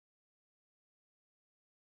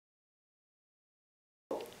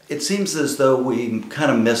it seems as though we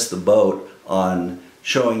kind of missed the boat on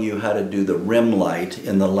showing you how to do the rim light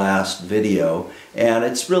in the last video, and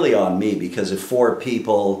it's really on me, because if 4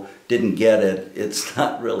 people didn't get it, it's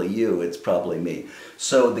not really you, it's probably me.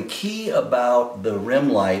 So the key about the rim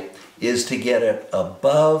light is to get it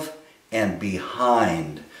above and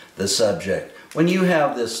behind the subject. When you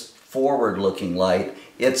have this forward-looking light,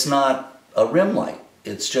 it's not a rim light,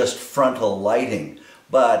 it's just frontal lighting.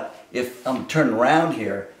 But if I'm turned around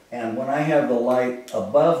here, and when I have the light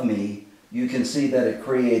above me, you can see that it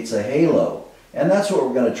creates a halo. And that's what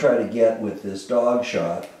we're going to try to get with this dog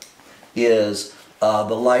shot, is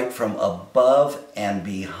the light from above and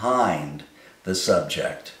behind the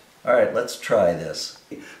subject. All right, let's try this.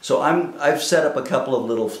 So I've set up a couple of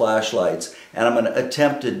little flashlights, and I'm going to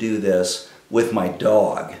attempt to do this with my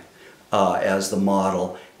dog as the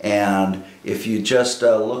model. And if you just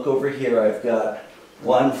look over here, I've got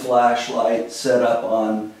one flashlight set up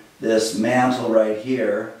on this mantle right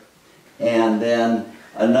here, and then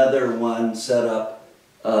another one set up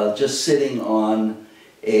just sitting on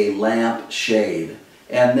a lamp shade.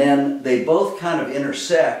 And then they both kind of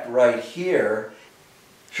intersect right here.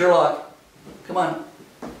 Sherlock, come on.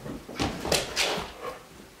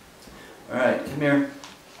 All right, come here.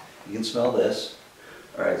 You can smell this.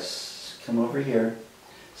 All right, come over here.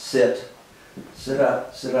 Sit. Sit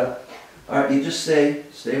up, sit up. All right, you just stay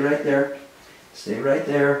right there. Stay right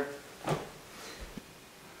there.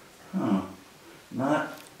 Huh,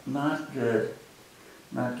 not good.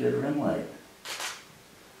 Not good rim light.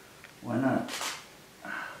 Why not?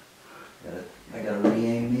 I gotta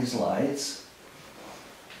re-aim these lights.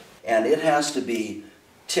 And it has to be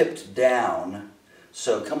tipped down.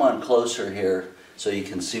 So come on closer here so you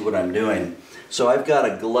can see what I'm doing. So I've got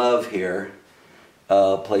a glove here,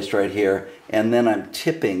 placed right here, and then I'm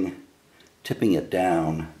tipping it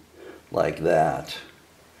down like that.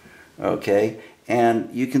 Okay, and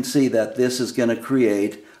you can see that this is going to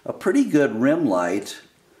create a pretty good rim light.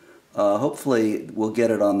 Hopefully we'll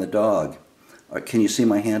get it on the dog. Can you see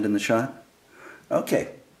my hand in the shot? Okay.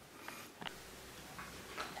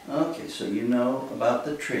 Okay, so you know about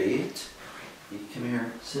the treat. You come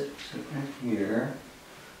here, sit right here.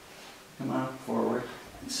 Come on forward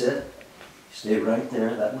and sit. Stay right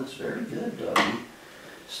there. That looks very good, doggy.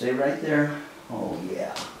 Stay right there. Oh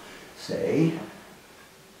yeah. Stay.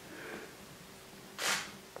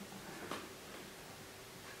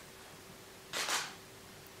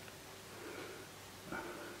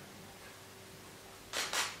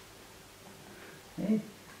 Hey.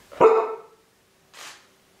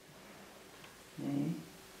 Hey.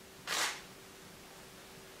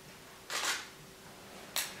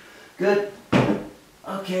 Good.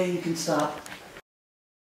 Okay, you can stop.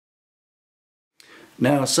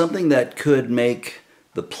 Now, something that could make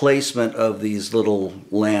the placement of these little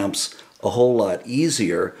lamps a whole lot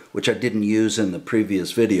easier, which I didn't use in the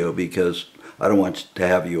previous video because I don't want to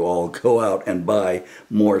have you all go out and buy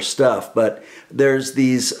more stuff, but there's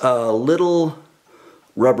these little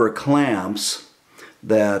rubber clamps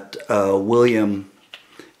that William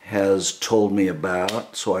has told me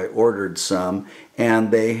about, so I ordered some,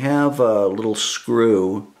 and they have a little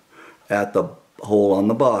screw at the hole on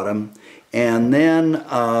the bottom, and then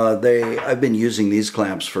I've been using these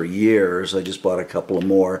clamps for years. I just bought a couple of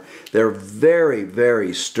more. They're very,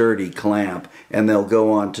 very sturdy clamp, and they'll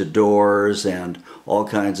go onto doors and all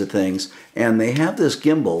kinds of things, and they have this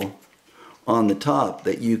gimbal on the top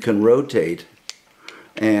that you can rotate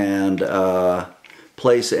and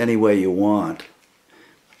place any way you want.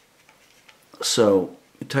 So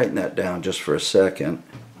tighten that down just for a second,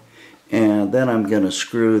 and then I'm going to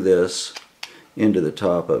screw this into the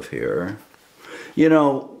top of here. You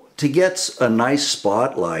know, to get a nice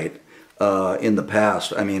spotlight in the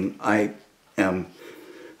past, I mean, I am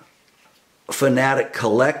a fanatic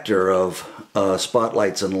collector of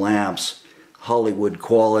spotlights and lamps, Hollywood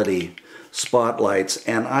quality spotlights,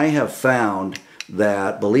 and I have found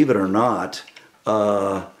that, believe it or not,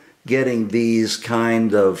 getting these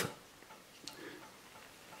kind of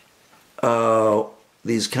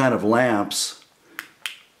lamps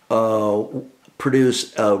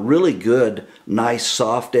produce a really good, nice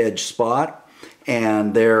soft edge spot,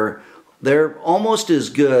 and they're almost as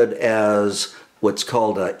good as what's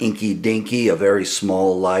called a Inky Dinky, a very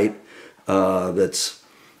small light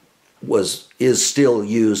is still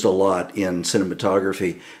used a lot in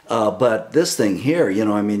cinematography. But this thing here, you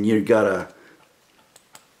know, I mean, you've got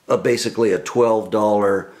basically a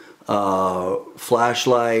 $12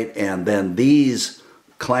 flashlight, and then these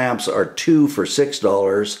clamps are 2 for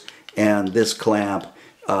 $6, and this clamp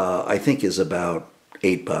I think is about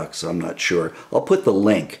 $8. I'm not sure. I'll put the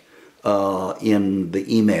link in the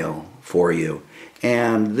email for you.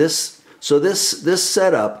 And this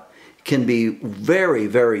setup can be very,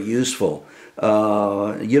 very useful.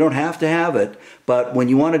 You don't have to have it, but when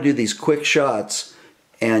you want to do these quick shots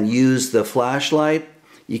and use the flashlight,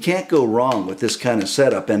 you can't go wrong with this kind of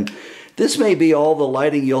setup. And this may be all the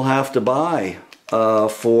lighting you'll have to buy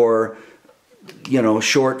for, you know,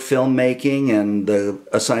 short filmmaking and the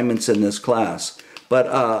assignments in this class. But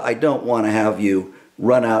I don't want to have you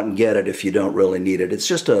run out and get it if you don't really need it. It's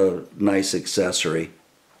just a nice accessory.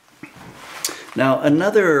 Now,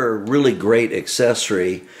 another really great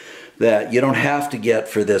accessory that you don't have to get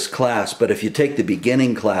for this class, but if you take the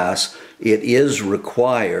beginning class, it is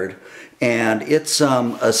required, and it's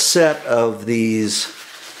a set of these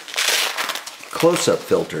close-up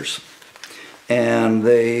filters. And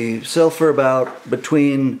they sell for about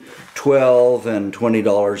between $12 and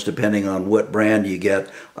 $20 depending on what brand you get.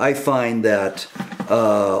 I find that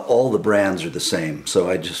all the brands are the same, so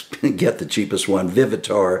I just get the cheapest one.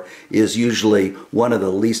 Vivitar is usually one of the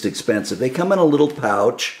least expensive. They come in a little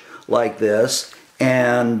pouch like this,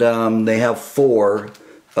 and they have 4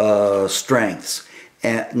 strengths.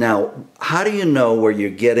 And now, how do you know where you're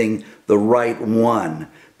getting the right one?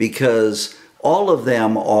 Because all of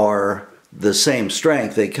them are the same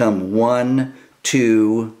strength. They come 1,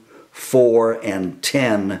 2, 4, and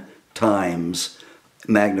 10 times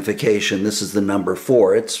magnification. This is the number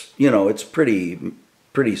 4. It's, you know, it's pretty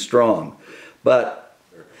strong. But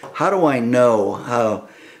how do I know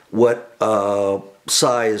what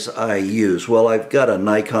size I use? Well, I've got a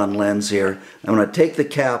Nikon lens here. I'm going to take the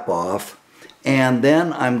cap off, and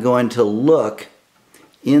then I'm going to look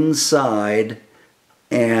inside,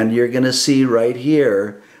 and you're going to see right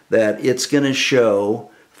here that it's going to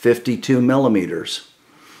show 52 millimeters.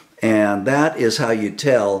 And that is how you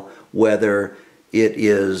tell whether it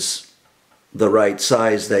is the right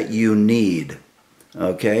size that you need.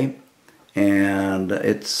 Okay? And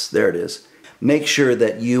there it is. Make sure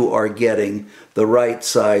that you are getting the right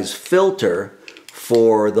size filter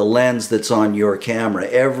for the lens that's on your camera.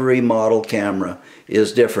 Every model camera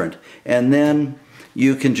is different. And then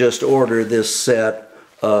you can just order this set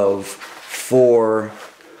of 4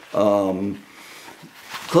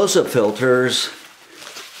 close-up filters,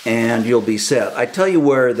 and you'll be set. I tell you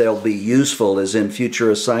where they'll be useful is in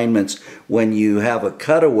future assignments when you have a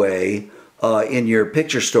cutaway in your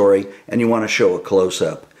picture story and you want to show a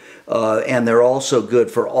close-up. And they're also good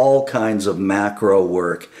for all kinds of macro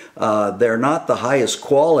work. They're not the highest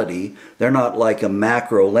quality. They're not like a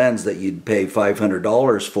macro lens that you'd pay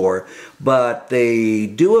 $500 for, but they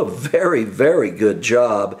do a very, very good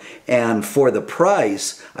job. And for the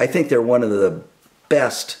price, I think they're one of the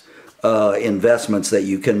best investments that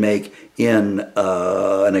you can make in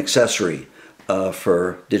an accessory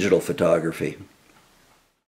for digital photography.